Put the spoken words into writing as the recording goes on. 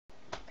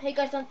Hey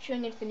guys, I'm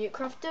tuning in for New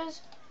Crafters.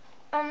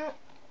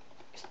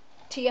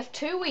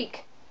 TF2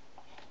 week.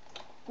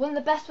 One of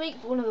the best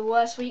weeks, one of the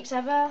worst weeks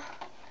ever.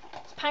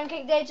 It's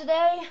Pancake Day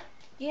today.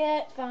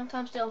 Yeah,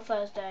 Valentine's Day on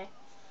Thursday.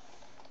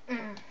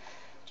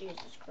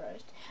 Jesus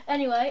Christ.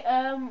 Anyway,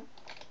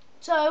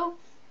 so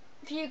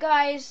for you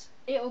guys,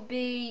 it'll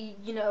be,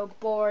 you know,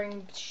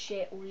 boring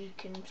shit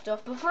week and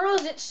stuff. But for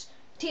us, it's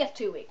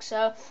TF2 week.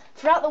 So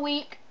throughout the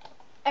week,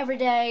 every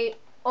day,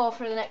 or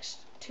for the next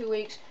 2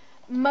 weeks,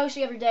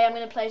 mostly every day, I'm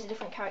going to play as a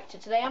different character.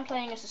 Today, I'm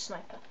playing as a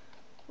sniper.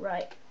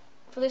 Right.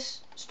 For this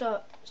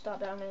start bit,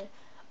 I'm going to...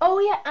 Oh,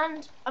 yeah,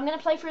 and I'm going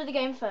to play through the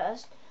game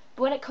first.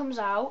 But when it comes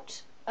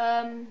out,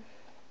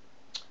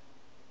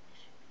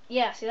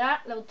 yeah, see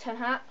that? Level 10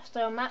 hat,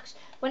 stay on max.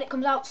 When it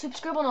comes out, Super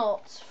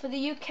Scribblenauts for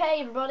the UK,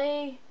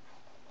 everybody.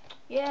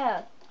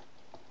 Yeah.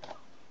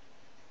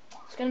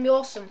 It's going to be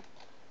awesome.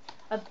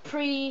 I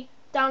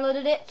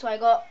pre-downloaded it, so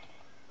if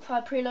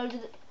I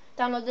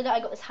downloaded it,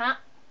 I got this hat.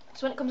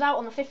 So when it comes out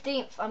on the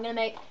 15th, I'm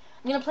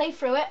gonna play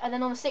through it, and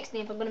then on the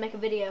 16th, I'm gonna make a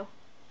video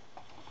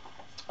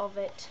of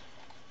it.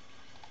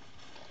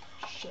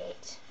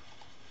 Shit.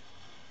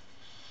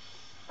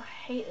 I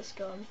hate this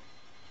gun.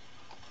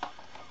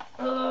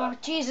 Oh,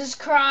 Jesus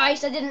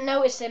Christ, I didn't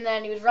notice him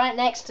then, he was right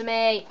next to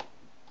me.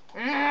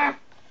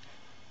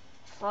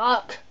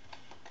 Fuck.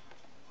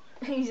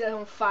 He's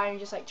on fire and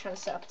just like trying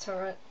to set up a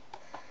turret.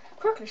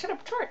 Quickly, set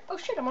up a turret. Oh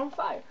shit, I'm on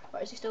fire.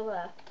 Right, is he still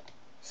there?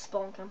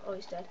 Spawn camp. Oh,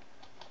 he's dead.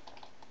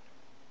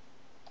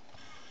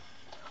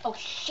 Oh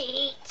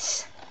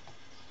shit!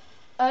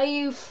 Are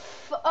you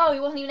oh, he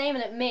wasn't even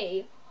aiming at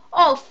me.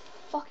 Oh,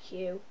 fuck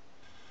you.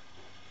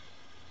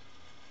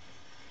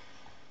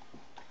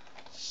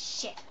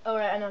 Shit.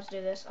 Alright, I know how to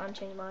do this. I'm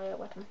changing my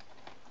weapon.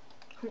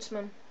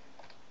 Huntsman.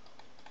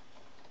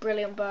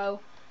 Brilliant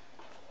bow.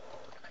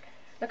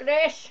 Look at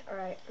this!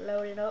 Alright,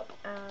 load it up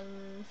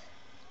and...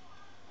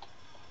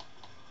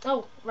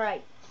 Oh,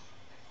 right.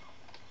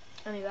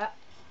 I knew that.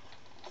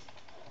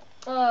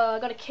 Oh, I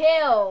got a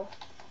kill!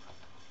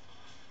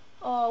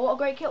 Oh, what a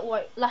great kill.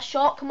 Wait, last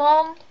shot, come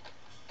on.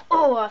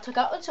 Oh, I took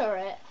out the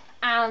turret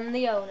and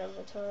the owner of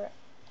the turret.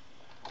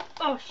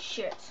 Oh,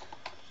 shit.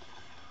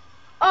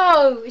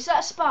 Oh, is that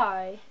a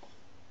spy?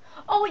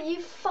 Oh, are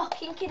you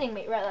fucking kidding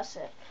me? Right, that's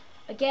it.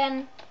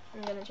 Again,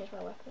 I'm going to change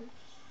my weapon.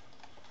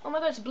 Oh my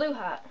god, it's a blue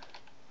hat.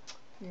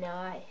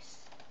 Nice.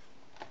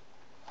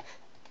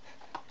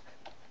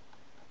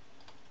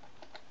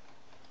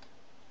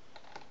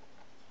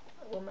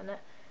 1 minute.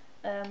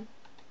 Oh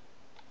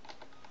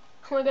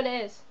my god,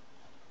 it is.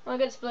 Oh my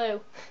god, it's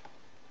blue.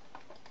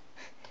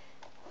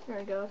 There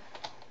we go.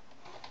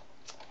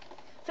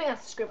 I think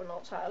that's the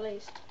Scribblenauts hat at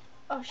least.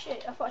 Oh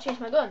shit, I thought I changed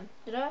my gun.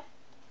 Did I?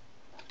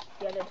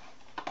 Yeah, I did.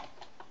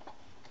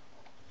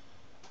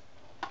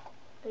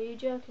 Are you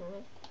joking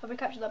me? Have we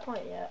captured that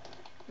point yet?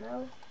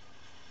 No?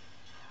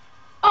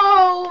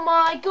 Oh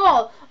my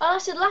god! And I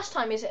said last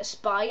time, is it a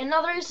spy? And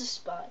now there is a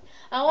spy.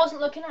 And I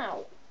wasn't looking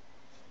out.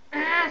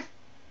 God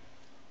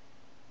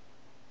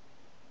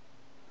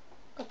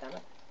damn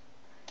it.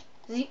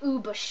 The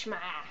Uber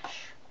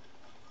Smash.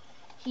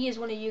 He is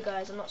one of you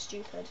guys, I'm not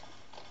stupid.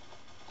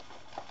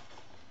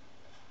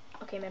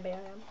 Okay, maybe I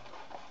am.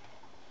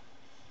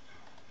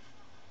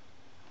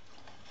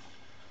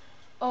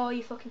 Oh, are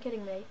you fucking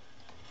kidding me?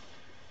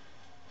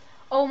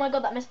 Oh my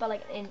god, that missed by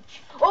like an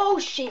inch. Oh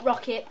shit,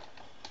 rocket!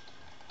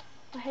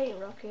 I hate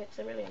rockets,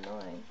 they're really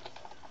annoying.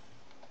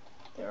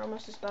 They're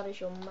almost as bad as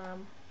your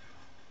mum.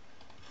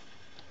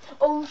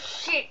 Oh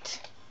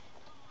shit!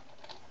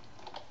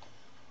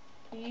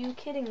 Are you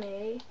kidding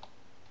me?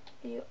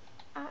 Are you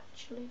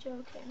actually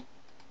joking?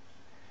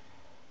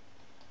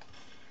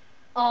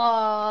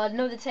 Oh,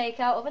 another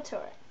takeout of a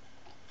turret.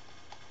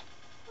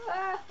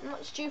 Ah, I'm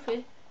not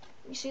stupid.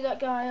 You see that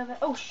guy over there?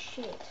 Oh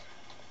shit.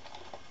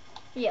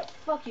 Yeah,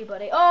 fuck you,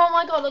 buddy. Oh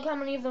my god, look how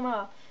many of them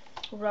are.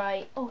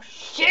 Right. Oh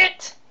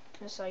shit!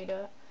 That's how you do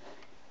it.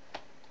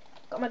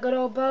 Got my good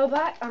old bow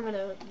back. I'm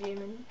gonna zoom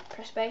in,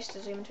 press space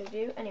to zoom into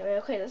view. Anyway,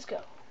 okay, let's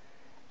go.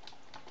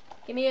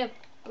 Give me a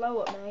blow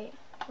up, mate.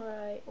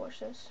 Right, watch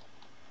this.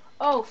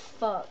 Oh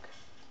fuck.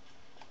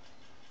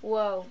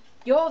 Whoa.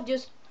 You're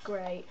just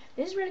great.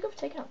 This is really good for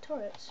taking out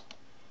turrets.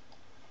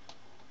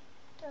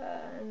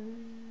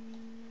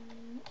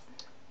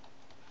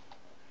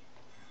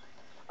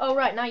 Oh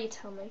right, now you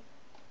tell me.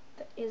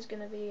 That is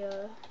gonna be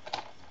a...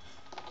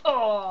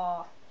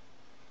 Oh!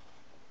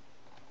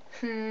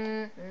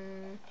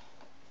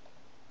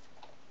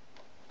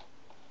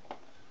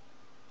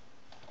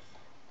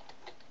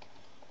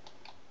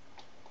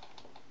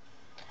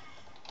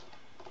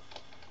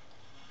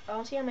 I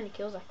want to see how many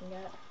kills I can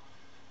get.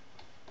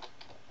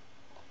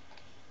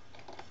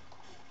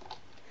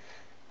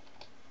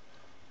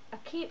 I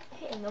keep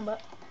hitting them,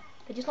 but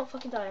they're just not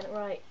fucking dying.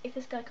 Right, if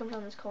this guy comes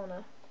around this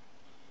corner...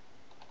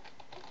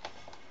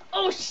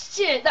 Oh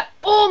shit, that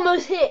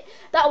almost hit!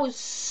 That was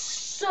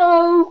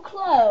so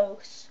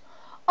close!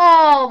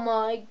 Oh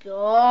my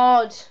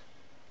god!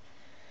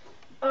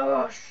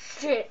 Oh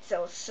shit,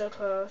 that was so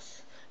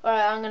close.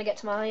 Alright, I'm gonna get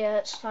to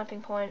my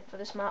sniping point for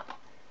this map.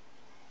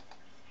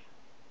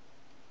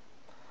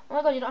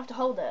 my god, you don't have to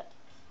hold it.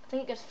 I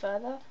think it goes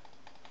further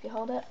if you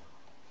hold it.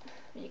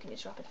 But you can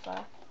use rapid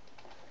fire.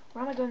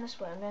 Where am I going this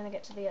way? I'm going to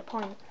get to the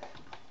point.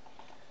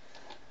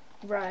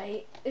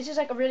 Right. This is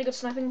like a really good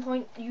sniping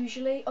point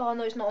usually. Oh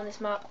no, it's not on this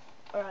map.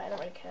 Alright, I don't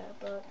really care,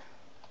 but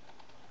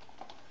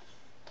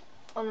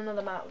on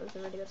another map there's a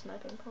really good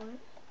sniping point.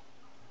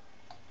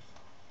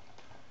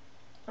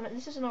 I mean,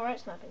 this is an alright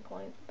sniping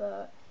point,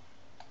 but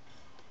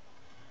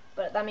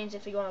that means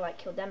if you want to like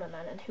kill them,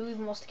 man, and who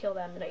even wants to kill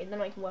them? They're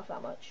not even worth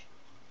that much.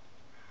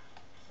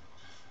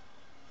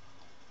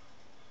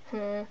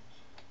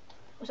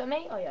 Was that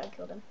me? Oh yeah, I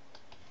killed him.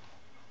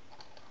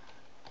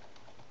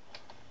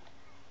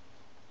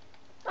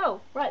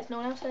 Oh, right, there's no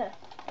one else here.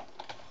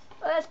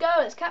 Well, let's go,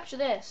 let's capture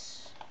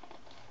this.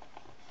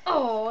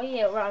 Oh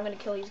yeah, right, I'm gonna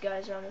kill these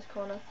guys around this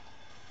corner.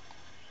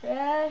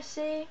 Yeah,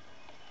 see?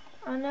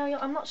 I know,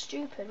 I'm not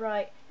stupid,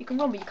 right? You can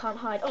run, but you can't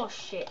hide. Oh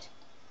shit.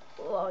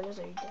 Oh, you're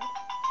so dead.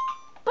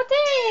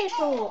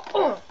 Potato!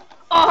 Oh,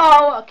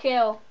 what a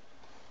kill.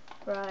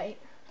 Right.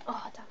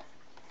 Oh, damn it.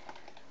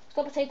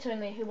 Stop potatoing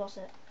me. Who was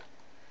it?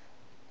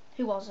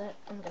 Who was it?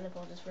 I'm going to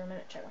pause this for a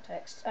minute, check my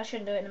text. I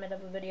shouldn't do it in the middle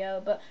of a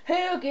video, but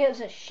who gives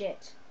a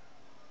shit?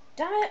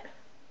 Damn it.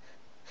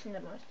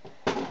 Never mind.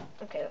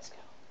 Okay, let's go.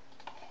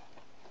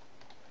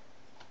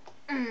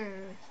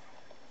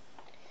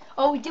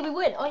 Oh, did we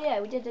win? Oh yeah,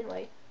 we did, didn't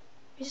we?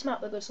 This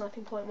map the good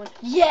sniping point one.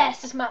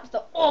 Yes, this map's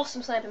the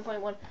awesome sniping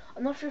point one.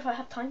 I'm not sure if I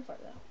have time for it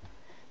though.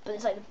 But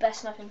it's like the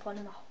best sniping point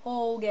in the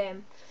whole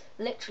game.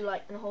 Literally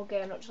like in the whole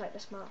game, not just like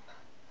this map.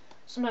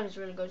 Sometimes it's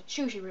really good. It's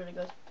usually really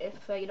good if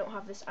you don't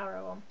have this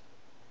arrow on.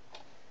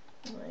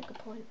 Right, good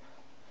point.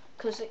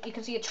 Because you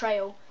can see a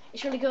trail.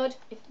 It's really good,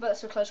 but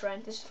that's for close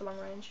range. This is for long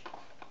range.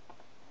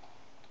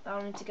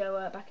 I'll need to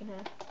go back in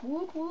here.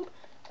 Whoop whoop.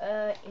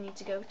 You need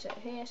to go to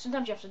here.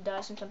 Sometimes you have to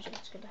die. Sometimes you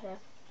have to go to here.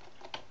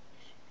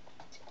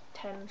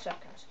 10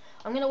 seconds.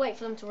 I'm gonna wait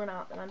for them to run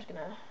out, then I'm just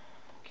gonna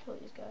kill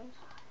these guys.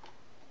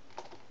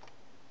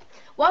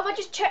 Why have I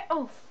just checked?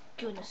 Oh,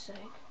 for goodness sake.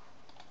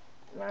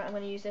 Right, I'm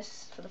gonna use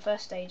this for the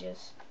first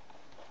stages.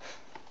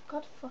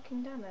 God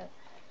fucking damn it.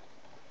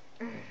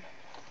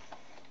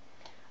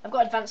 I've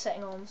got advanced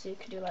setting on, so you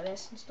can do like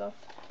this and stuff.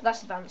 But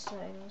that's advanced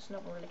settings, no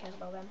one really cares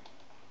about them.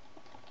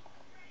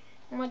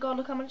 Oh my god,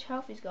 look how much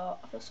health he's got.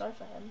 I feel sorry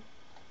for him.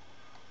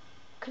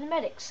 Can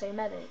medics say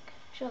medic?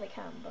 Sure they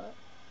can, but...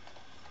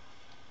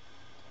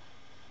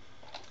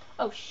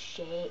 Oh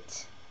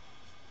shit.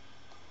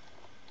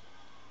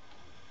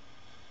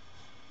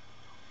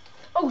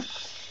 Oh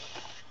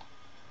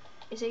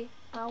is he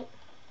out?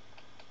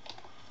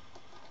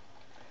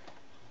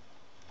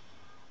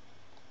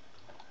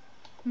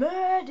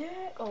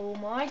 Medic! Oh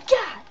my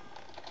god!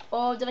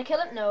 Oh, did I kill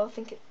it? No, I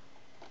think it...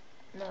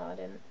 No, I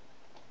didn't.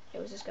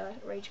 It was this guy.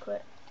 Rage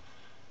quit.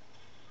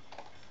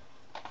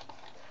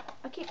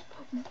 I keep...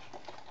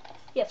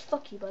 Yeah,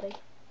 fuck you, buddy.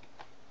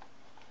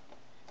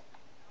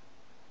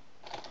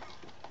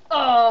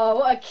 Oh,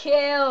 what a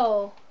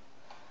kill!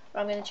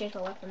 I'm going to change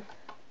my weapon.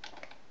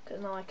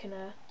 Because now I can...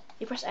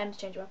 You press M to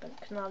change your weapon.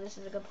 Because now this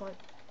is a good point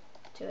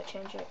to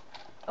change it.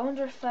 I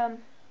wonder if...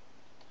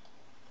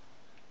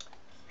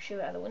 shoot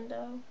it out the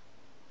window.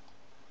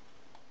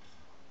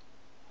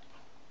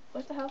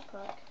 Where's the health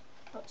pack?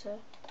 Up to...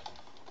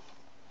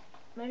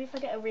 Maybe if I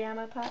get a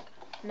re-ammo pack?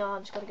 No,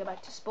 I'm just got to go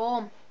back to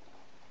spawn.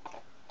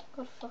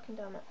 God fucking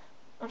damn it.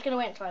 I'm just going to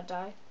wait until I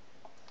die.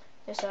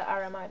 This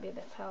arrow might be a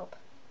bit of help.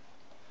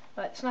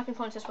 Right, snapping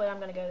points this way, I'm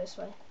going to go this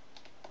way.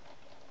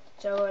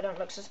 So I don't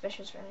look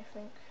suspicious or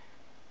anything.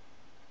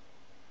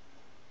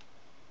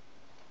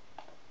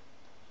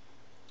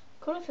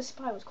 Cool if a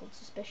spy was called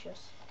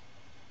suspicious.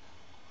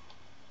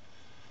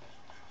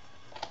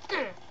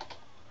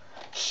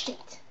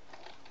 Shit.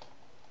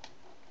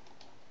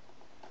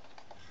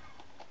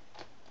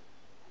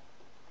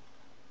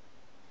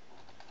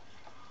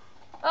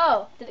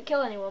 Oh, did it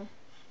kill anyone?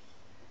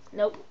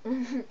 Nope.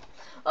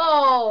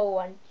 Oh,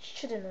 I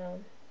should have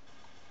known.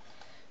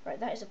 Right,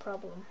 that is a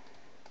problem.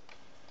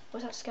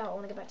 Where's that scout? I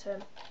want to get back to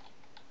him.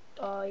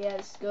 Oh yeah,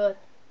 this is good.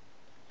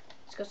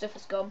 Let's go stuff for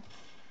scum.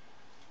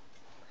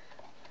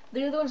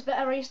 The other one's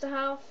better I used to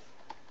have.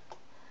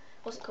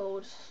 What's it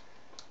called?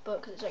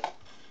 But because it's like...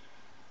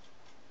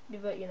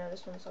 But you know,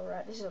 this one's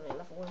alright. This is only a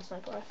level 1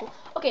 sniper rifle.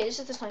 Okay, this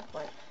is the sniper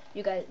point.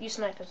 You guys, you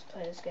snipers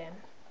play this game.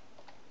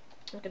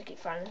 I'm gonna keep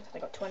firing until I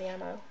got 20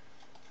 ammo.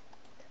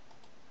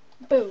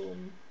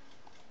 Boom!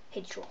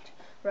 Headshot.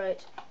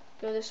 Right.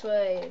 Go this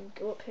way and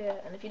go up here.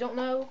 And if you don't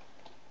know,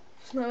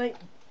 Snowy,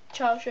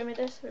 child, show me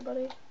this,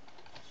 everybody.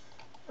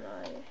 And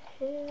I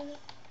here.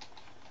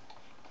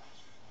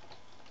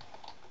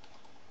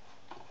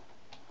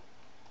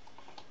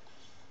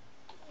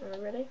 Are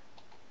we ready?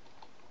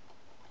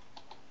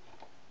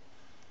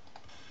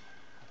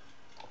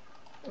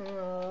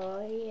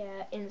 Oh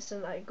yeah,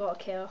 instant I got a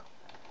kill.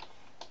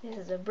 This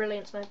is a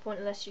brilliant sniper point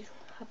unless you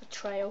have a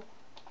trail.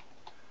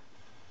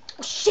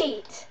 Oh,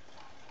 shit!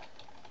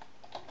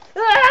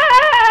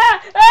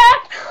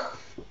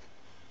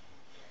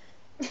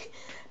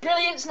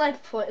 Brilliant sniper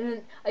point, and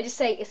then I just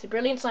say it's a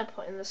brilliant sniper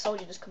point, and the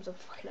soldier just comes up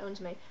and fucking owns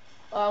me.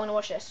 Oh, I'm gonna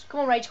watch this. Come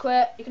on, Rage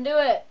Quit. You can do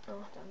it.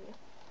 Oh,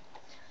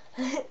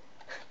 damn you.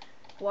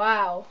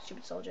 Wow,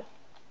 stupid soldier.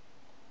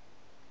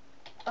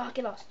 Oh,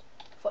 get lost.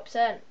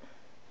 40%,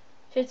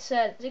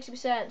 50%,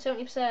 60%,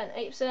 70%,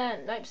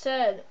 80%,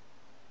 90%.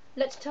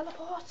 Let's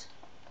teleport.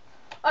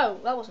 Oh,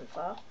 that wasn't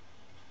far.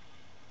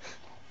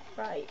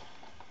 Right.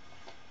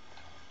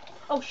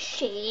 Oh,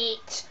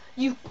 shit.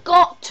 You've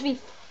got to be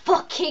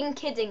fucking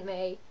kidding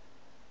me.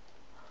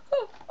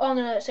 Oh, I'm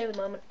gonna save the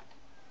moment.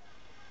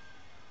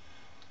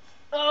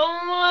 Oh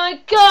my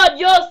god,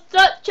 you're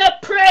such a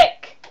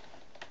prick!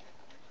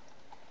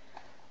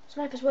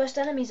 Sniper's worst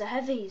enemies are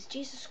heavies.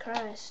 Jesus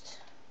Christ.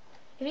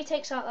 If he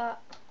takes out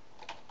that...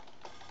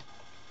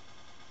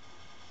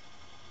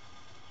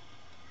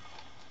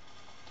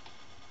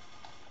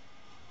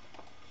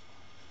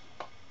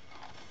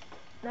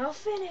 Now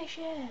finish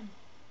him.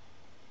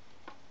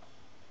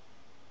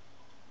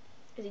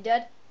 Is he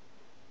dead?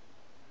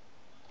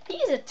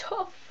 He's a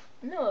tough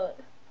nut.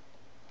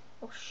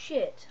 Oh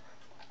shit.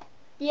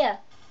 Yeah,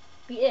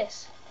 he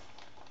is.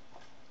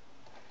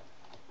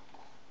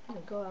 Oh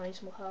my god, I need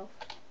some more health.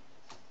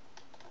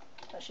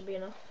 That should be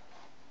enough.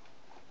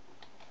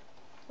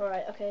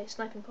 Alright, okay,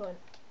 sniping point.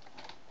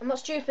 I'm not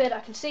stupid,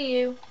 I can see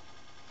you.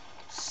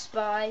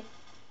 Spy.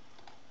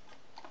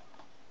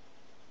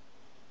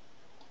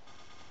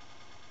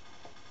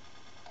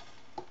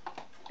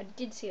 I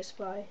did see a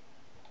spy.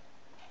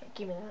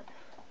 Give me that.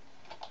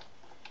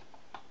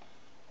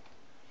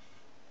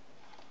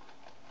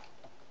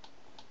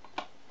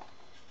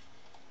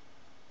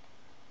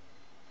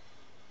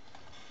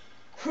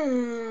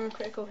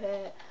 Critical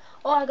hit.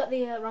 Oh, I got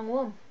the wrong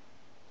one.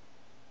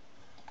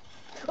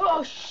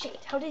 Oh shit,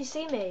 how did he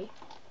see me?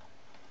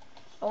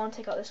 I want to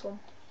take out this one.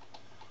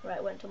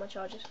 Right, wait until my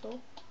charge is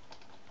full.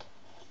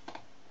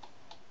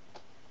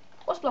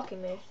 What's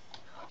blocking me?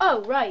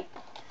 Oh, right.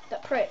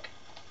 That prick.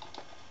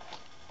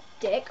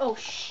 Dick. Oh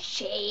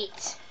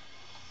shit.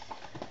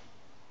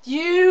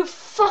 You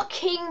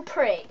fucking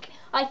prick.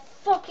 I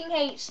fucking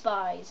hate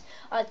spies.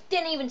 I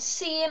didn't even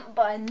see him,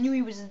 but I knew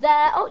he was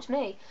there. Oh, it's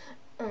me.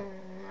 God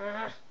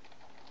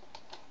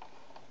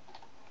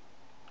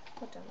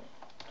damn it.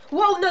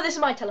 Whoa, no, this is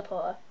my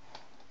teleporter.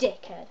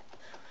 Dickhead.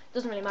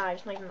 Doesn't really matter,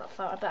 it's not even that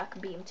far. I bet I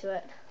can beat him to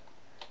it.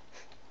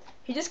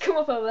 He just come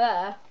up over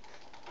there.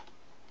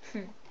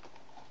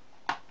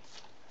 I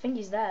think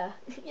he's there.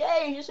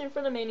 Yay, he's just in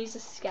front of me and he's a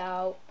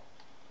scout.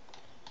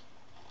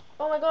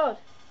 Oh my god.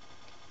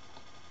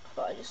 I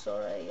thought I just saw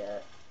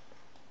a...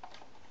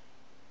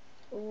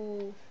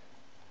 Ooh.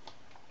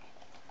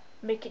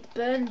 Make it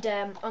burn,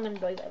 damn. I'm gonna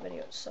delete that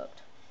video, it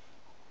sucked.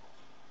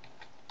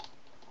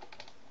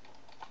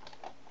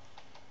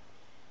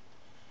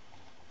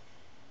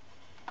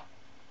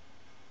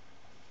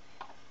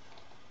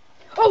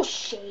 Oh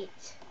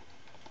shit!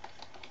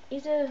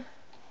 He's a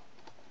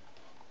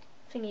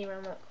thingy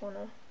around that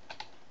corner.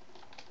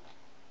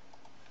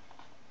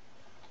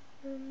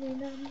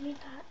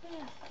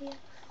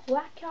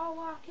 Whack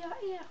your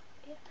ear.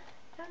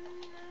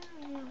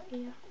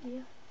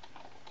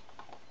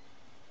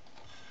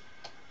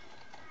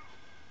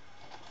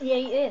 Yeah,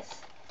 he is.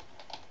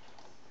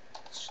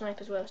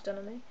 Sniper's worst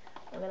enemy.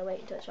 I'm gonna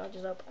wait until it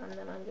charges up and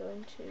then I'm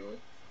going to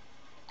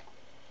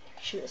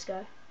shoot this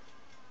guy.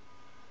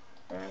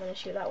 And I'm gonna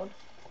shoot that one.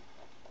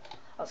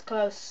 That's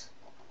close.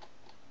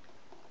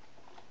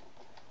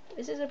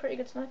 This is a pretty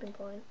good sniping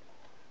point.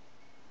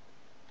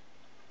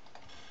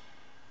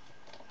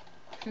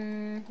 Where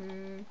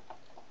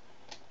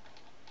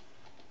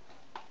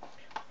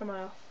am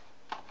I off?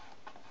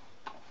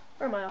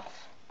 Where am I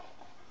off?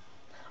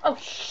 Oh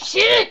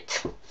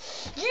shit!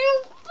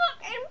 You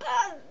fucking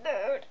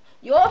bastard!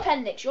 Your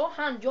appendix, your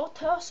hand, your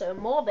torso,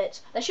 more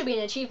bits. There should be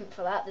an achievement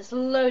for that. There's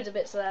loads of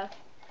bits there.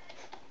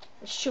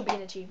 There should be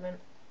an achievement.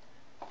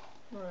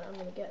 Alright, I'm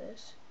gonna get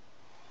this.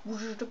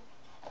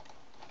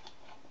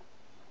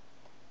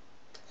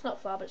 It's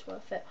not far, but it's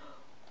worth it.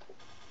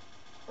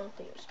 I don't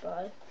think it was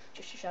spy.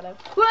 Just a shadow.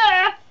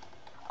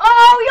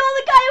 Oh, you're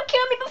the guy who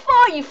killed me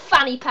before, you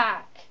fanny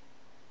pack!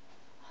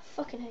 I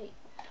fucking hate.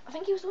 I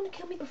think he was the one who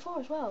killed me before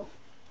as well.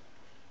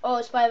 Oh,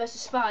 it's spy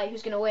versus spy.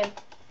 Who's gonna win?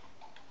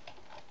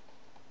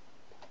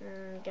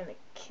 I'm gonna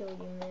kill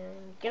you,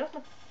 man. Get off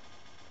my...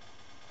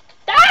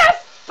 Ah!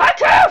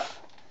 Fuck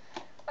off!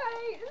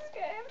 I hate this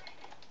game.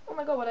 Oh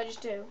my god, what did I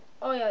just do?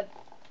 Oh yeah, I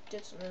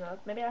did something else.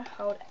 Maybe I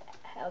held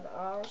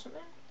R or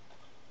something?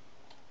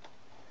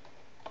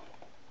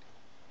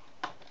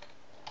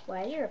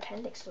 Why does your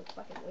appendix look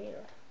fucking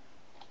weird?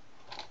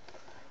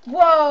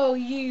 Whoa,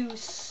 you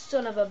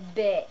son of a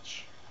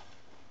bitch.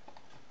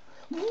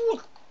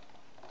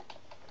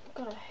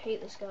 God, I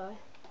hate this guy.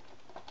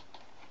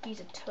 He's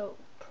a total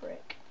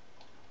prick.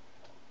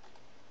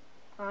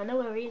 I know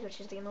where he is, which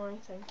is the annoying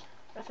thing.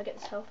 If I get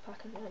this health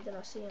pack and then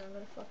I see him, I'm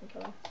gonna fucking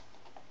kill him.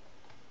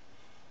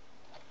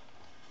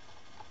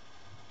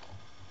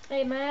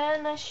 Hey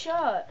man, nice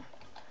shot.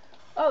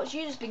 Oh, it's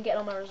you just been getting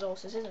all my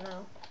resources, isn't it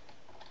now?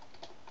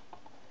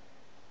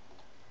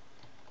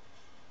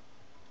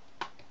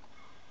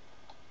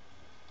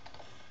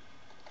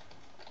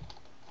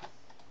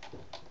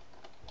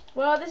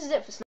 Well, this is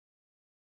it for